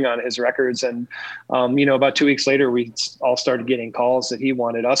to hearing on his records. And about 2 weeks later, we all started getting calls that he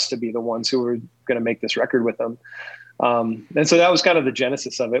wanted us to be the ones who were going to make this record with him. And so that was kind of the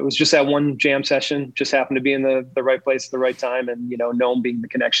genesis of it. It was just that one jam session, just happened to be in the right place at the right time. And, Noam being the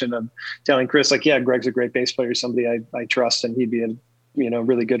connection of telling Chris, like, yeah, Greg's a great bass player, somebody I trust, and he'd be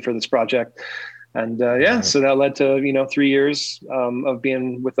really good for this project. And so that led to 3 years of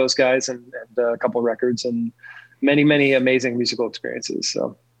being with those guys and a couple of records and many, many amazing musical experiences.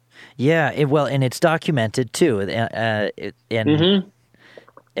 So and it's documented too. And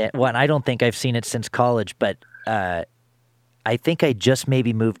I don't think I've seen it since college, but I think I just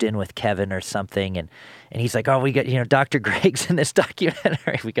maybe moved in with Kevin or something, and he's like, "Oh, we got Dr. Greg's in this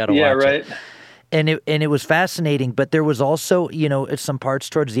documentary. We got to watch it." And it was fascinating, but there was also, some parts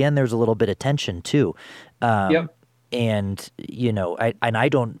towards the end, there was a little bit of tension too. And, I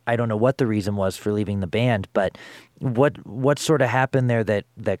don't know what the reason was for leaving the band, but what sort of happened there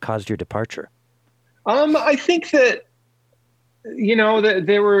that caused your departure? I think that,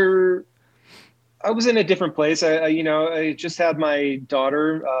 that I was in a different place. I just had my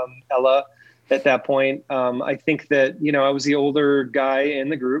daughter, Ella, at that point. I think that, I was the older guy in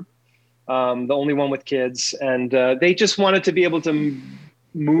the group. The only one with kids, and they just wanted to be able to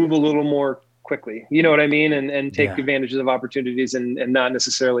move a little more quickly, you know what I mean? And take advantages of opportunities and not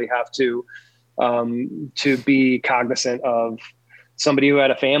necessarily have to be cognizant of somebody who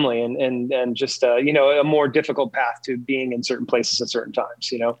had a family and just, a more difficult path to being in certain places at certain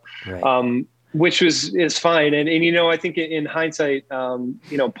times, Right. Which is fine. And I think in hindsight,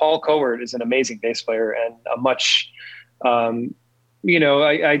 Paul Coward is an amazing bass player and a much,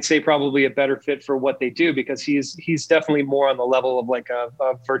 I'd say probably a better fit for what they do, because he's definitely more on the level of like a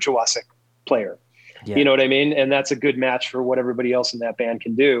virtuosic player. Yeah. You know what I mean? And that's a good match for what everybody else in that band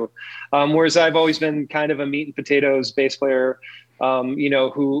can do. Whereas I've always been kind of a meat and potatoes bass player,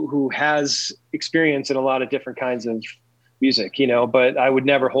 who has experience in a lot of different kinds of music, but I would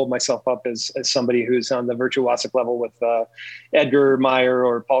never hold myself up as somebody who's on the virtuosic level with Edgar Meyer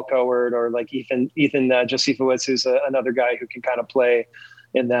or Paul Coward or like Ethan Josifowicz, who's another guy who can kind of play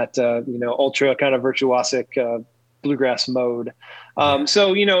in that, ultra kind of virtuosic bluegrass mode.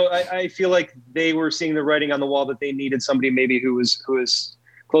 So, I feel like they were seeing the writing on the wall that they needed somebody maybe who was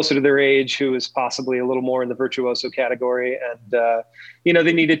closer to their age, who was possibly a little more in the virtuoso category. And,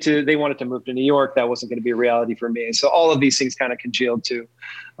 they wanted to move to New York. That wasn't going to be a reality for me. So all of these things kind of congealed to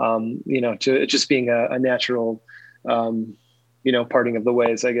it just being a natural, parting of the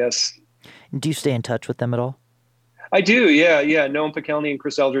ways, I guess. Do you stay in touch with them at all? I do. Yeah. Noam Pikelny and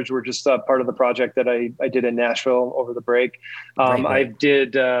Chris Eldridge were just part of the project that I did in Nashville over the break. Right. I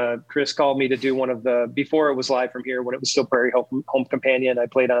did. Chris called me to do one of before it was Live from Here, when it was still Prairie Home Companion. I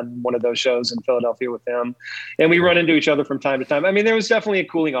played on one of those shows in Philadelphia with them, and we run into each other from time to time. I mean, there was definitely a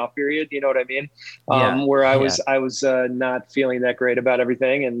cooling off period. You know what I mean? Where I was not feeling that great about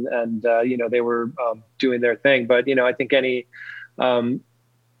everything, and they were doing their thing. But I think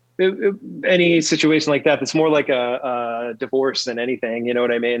any situation like that's more like a divorce than anything, you know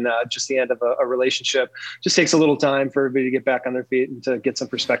what I mean? Just the end of a relationship just takes a little time for everybody to get back on their feet and to get some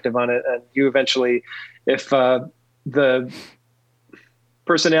perspective on it. And you eventually, if the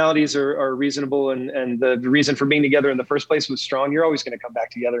personalities are reasonable and the reason for being together in the first place was strong, you're always going to come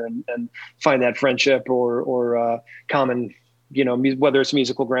back together and find that friendship or common whether it's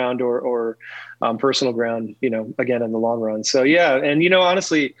musical ground or personal ground, again, in the long run. So, yeah. And,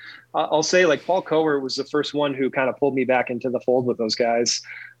 honestly, I'll say like Paul Coer was the first one who kind of pulled me back into the fold with those guys.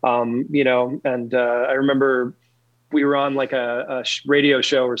 And I remember we were on like a radio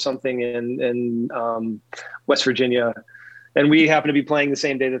show or something in West Virginia. And we happened to be playing the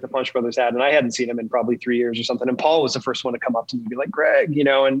same day that the Punch Brothers had. And I hadn't seen him in probably 3 years or something. And Paul was the first one to come up to me and be like, Greg,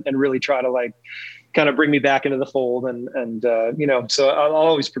 and really try to like kind of bring me back into the fold. And so I'll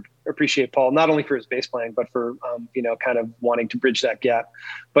always appreciate Paul, not only for his bass playing, but for, kind of wanting to bridge that gap.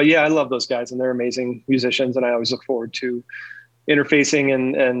 But yeah, I love those guys and they're amazing musicians. And I always look forward to interfacing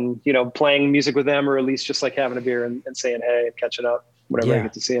and playing music with them, or at least just like having a beer and saying, hey, and catching up whenever I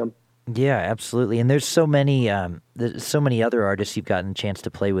get to see them. Yeah, absolutely. And there's so many other artists you've gotten a chance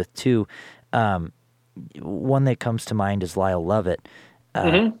to play with too. One that comes to mind is Lyle Lovett.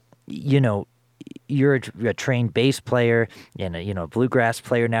 You're a trained bass player and a bluegrass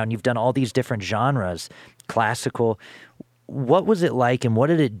player now, and you've done all these different genres, classical. What was it like, and what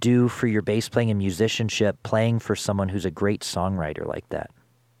did it do for your bass playing and musicianship, playing for someone who's a great songwriter like that?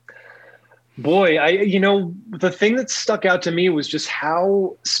 Boy, the thing that stuck out to me was just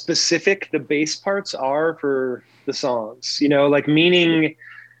how specific the bass parts are for the songs, like meaning,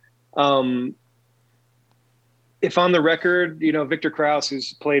 if on the record, Victor Krause,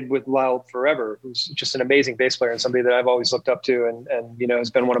 who's played with Lyle forever, who's just an amazing bass player and somebody that I've always looked up to and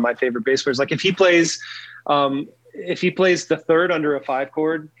has been one of my favorite bass players. Like if he plays the third under a 5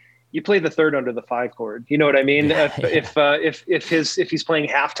 chord, you play the third under the 5 chord. You know what I mean? Yeah. If he's playing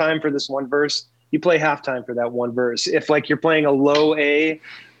halftime for this one verse, you play halftime for that one verse. If like you're playing a low A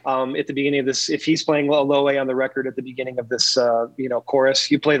at the beginning of this, if he's playing a low A on the record at the beginning of this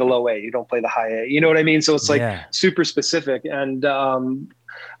chorus, you play the low A. You don't play the high A. You know what I mean? So it's like super specific. And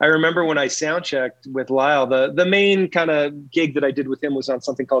I remember when I sound checked with Lyle, the main kind of gig that I did with him was on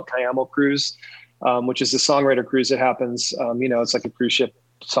something called Cayamo Cruise, which is a songwriter cruise that happens. It's like a cruise ship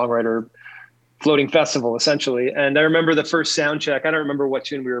songwriter floating festival essentially. And I remember the first sound check, I don't remember what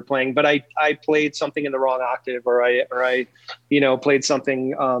tune we were playing, but I played something in the wrong octave, or I played something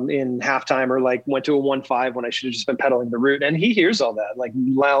in halftime, or like went to a 1/5 when I should have just been pedaling the root. And he hears all that. Like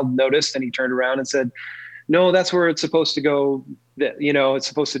Lyle noticed, and he turned around and said, no, that's where it's supposed to go. It's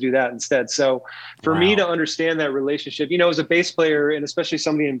supposed to do that instead. So for me to understand that relationship, as a bass player, and especially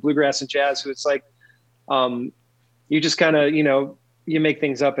somebody in bluegrass and jazz, who it's like, you just kind of, you make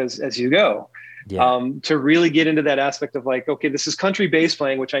things up as you go. Yeah. To really get into that aspect of like, okay, this is country bass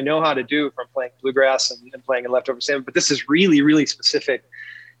playing, which I know how to do from playing bluegrass and playing in Leftover Salmon, but this is really, really specific,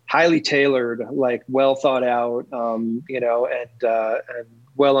 highly tailored, like well thought out, and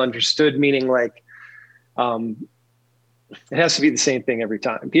well understood, meaning like, it has to be the same thing every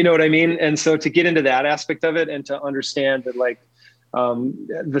time. You know what I mean? And so to get into that aspect of it and to understand that like,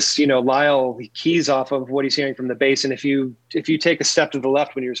 Lyle keys off of what he's hearing from the bass. And if you take a step to the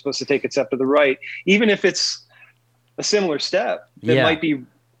left when you're supposed to take a step to the right, even if it's a similar step that might be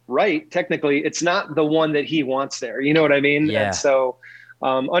right, technically, it's not the one that he wants there. You know what I mean? Yeah. And so,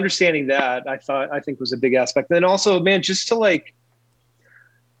 understanding that I think was a big aspect. And then also, man, just to like,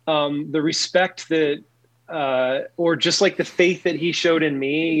 the respect that, or just like the faith that he showed in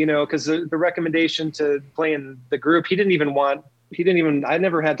me, cause the recommendation to play in the group, I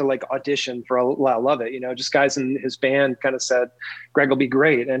never had to like audition for Lyle Lovett, just guys in his band kind of said, Greg will be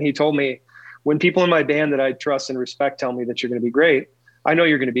great. And he told me, when people in my band that I trust and respect tell me that you're going to be great, I know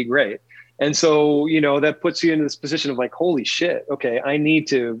you're going to be great. And so, that puts you in this position of like, holy shit, okay, I need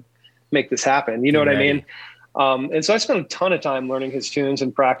to make this happen. You know what I mean? And so I spent a ton of time learning his tunes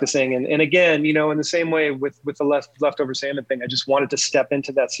and practicing. And again, in the same way with the Leftover Salmon thing, I just wanted to step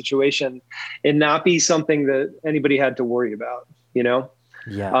into that situation and not be something that anybody had to worry about,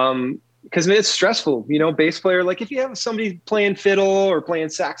 because it's stressful, bass player. Like if you have somebody playing fiddle or playing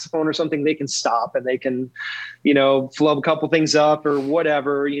saxophone or something, they can stop and they can, flub a couple things up or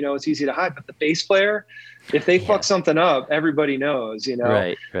whatever, it's easy to hide. But the bass player, if they fuck something up, everybody knows,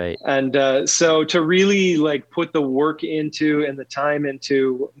 Right. And so to really like put the work into and the time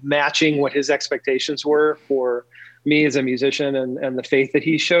into matching what his expectations were for me as a musician and the faith that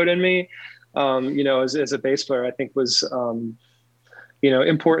he showed in me, as a bass player, I think was,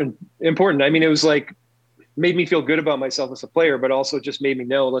 important. I mean, it was like, made me feel good about myself as a player, but also just made me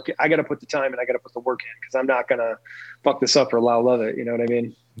know, look, I got to put the time and I got to put the work in, because I'm not going to fuck this up for Lyle Lovett. You know what I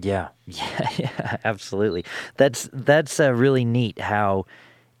mean? Yeah, absolutely. That's really neat how,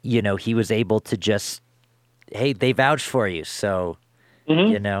 he was able to just, hey, they vouched for you. So,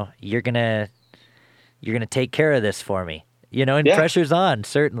 you're going to take care of this for me, and pressure's on,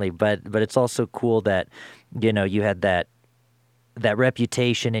 certainly. But it's also cool that, you had that that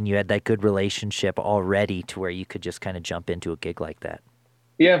reputation and you had that good relationship already to where you could just kind of jump into a gig like that.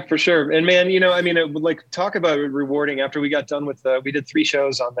 Yeah, for sure. And man, I mean, it would like talk about it rewarding after we got done with we did 3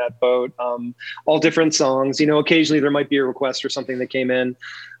 shows on that boat, all different songs. Occasionally there might be a request or something that came in.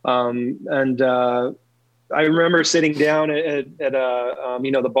 And I remember sitting down at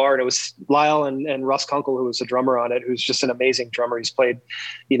the bar, and it was Lyle and Russ Kunkel, who was a drummer on it, who's just an amazing drummer. He's played,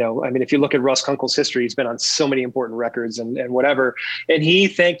 I mean, if you look at Russ Kunkel's history, he's been on so many important records and whatever. And he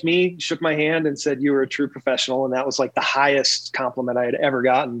thanked me, shook my hand, and said, "You were a true professional." And that was like the highest compliment I had ever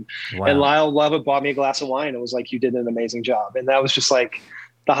gotten. Wow. And Lyle Lovett bought me a glass of wine and was like, "You did an amazing job." And that was just like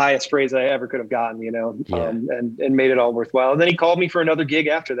the highest praise I ever could have gotten, and made it all worthwhile. And then he called me for another gig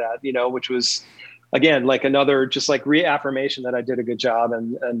after that, which was, again, like another just like reaffirmation that I did a good job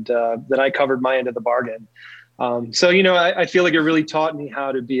and that I covered my end of the bargain. So I feel like it really taught me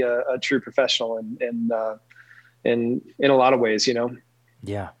how to be a true professional in a lot of ways.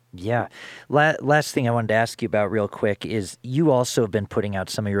 Yeah. Last thing I wanted to ask you about real quick is you also have been putting out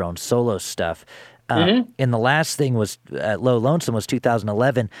some of your own solo stuff. And the last thing was Low Lonesome was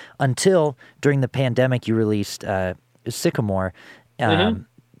 2011 until during the pandemic you released Sycamore.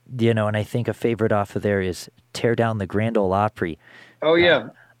 And I think a favorite off of there is Tear Down the Grand Ole Opry. Oh yeah.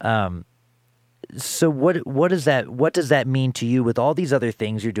 So what does that mean to you with all these other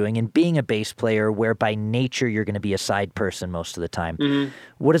things you're doing and being a bass player where by nature you're going to be a side person most of the time?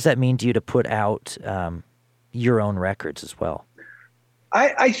 What does that mean to you to put out your own records as well?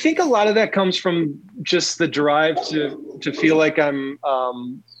 I think a lot of that comes from just the drive to feel like I'm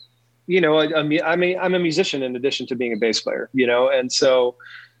I'm a musician in addition to being a bass player, and so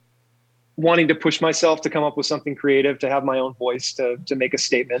wanting to push myself to come up with something creative, to have my own voice, to make a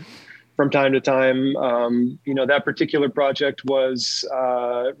statement from time to time. That particular project was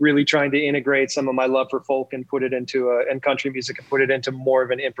really trying to integrate some of my love for folk and put it into and country music and put it into more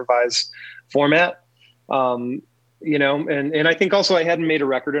of an improvised format. And I think also I hadn't made a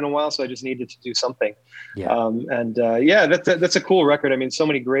record in a while, so I just needed to do something. Yeah. That's a cool record. I mean, so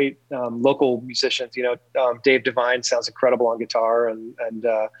many great local musicians. Dave Devine sounds incredible on guitar, and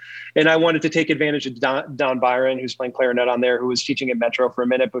I wanted to take advantage of Don Byron, who's playing clarinet on there, who was teaching at Metro for a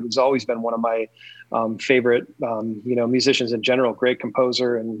minute, but who's always been one of my favorite musicians in general. Great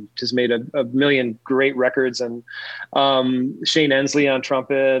composer, and has made a million great records. And Shane Ensley on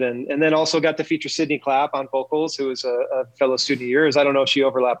trumpet, and then also got to feature Sydney Clapp on vocals, who is a fellow student of yours. I don't know if she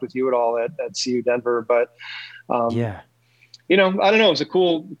overlapped with you at all at CU Denver, but I don't know. It was a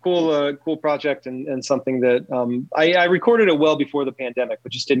cool project and something that I recorded it well before the pandemic,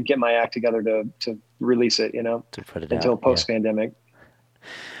 but just didn't get my act together to release it, to put it until out, post-pandemic.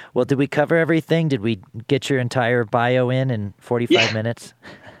 Well, did we cover everything? Did we get your entire bio in 45 minutes?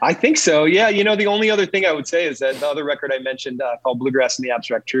 I think so. Yeah. The only other thing I would say is that the other record I mentioned called Bluegrass and the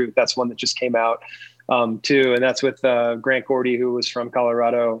Abstract Truth, that's one that just came out too. And that's with Grant Gordy, who was from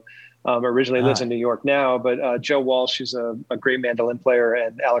Colorado, originally lives in New York now, but Joe Walsh, who's a great mandolin player,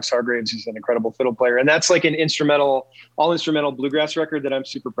 and Alex Hargraves, who's an incredible fiddle player. And that's like an all instrumental bluegrass record that I'm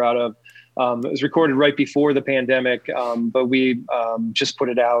super proud of. It was recorded right before the pandemic, but we just put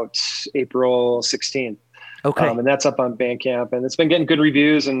it out April 16th. Okay. And that's up on Bandcamp, and it's been getting good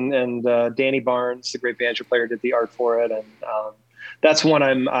reviews. And Danny Barnes, the great banjo player, did the art for it, and that's one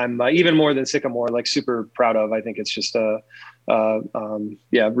I'm even more than Sycamore, like super proud of. I think it's just a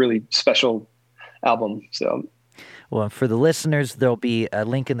really special album. So. Well, for the listeners, there'll be a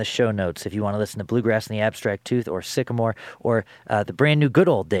link in the show notes if you want to listen to Bluegrass and the Abstract Tooth or Sycamore or the brand new Good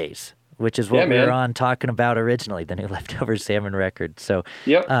Old Days, which is what we were on talking about originally, the new Leftover Salmon record. So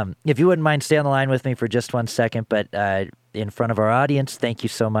if you wouldn't mind, stay on the line with me for just 1 second, but in front of our audience, thank you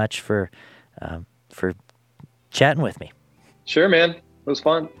so much for chatting with me. Sure, man. It was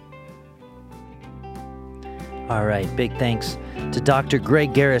fun. All right. Big thanks to Dr.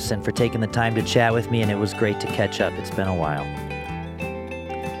 Greg Garrison for taking the time to chat with me, and it was great to catch up. It's been a while.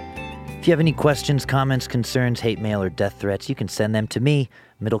 If you have any questions, comments, concerns, hate mail, or death threats, you can send them to me,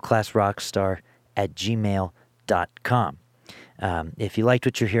 middleclassrockstar@gmail.com. If you liked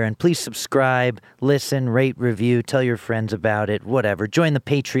what you're hearing, please subscribe, listen, rate, review, tell your friends about it, whatever. Join the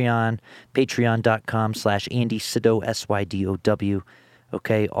Patreon, patreon.com/Andy Sydow, SYDOW.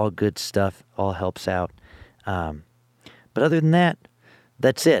 Okay, all good stuff, all helps out. But other than that,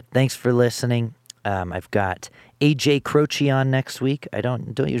 that's it. Thanks for listening. I've got AJ Croce on next week. I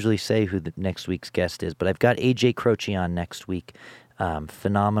don't usually say who the next week's guest is, but I've got AJ Croce on next week.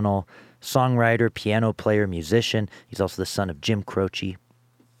 Phenomenal songwriter, piano player, musician. He's also the son of Jim Croce.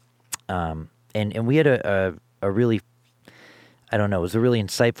 And we had a really, I don't know, it was a really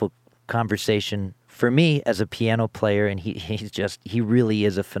insightful conversation for me as a piano player, and he really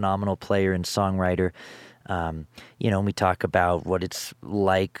is a phenomenal player and songwriter. And we talk about what it's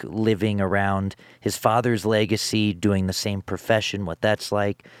like living around his father's legacy, doing the same profession, what that's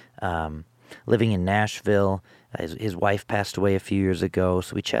like, living in Nashville. His wife passed away a few years ago,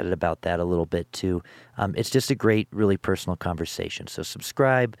 so we chatted about that a little bit too. It's just a great, really personal conversation. So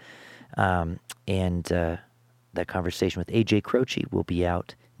subscribe, and that conversation with AJ Croce will be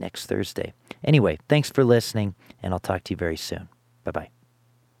out next Thursday. Anyway, thanks for listening, and I'll talk to you very soon. Bye-bye.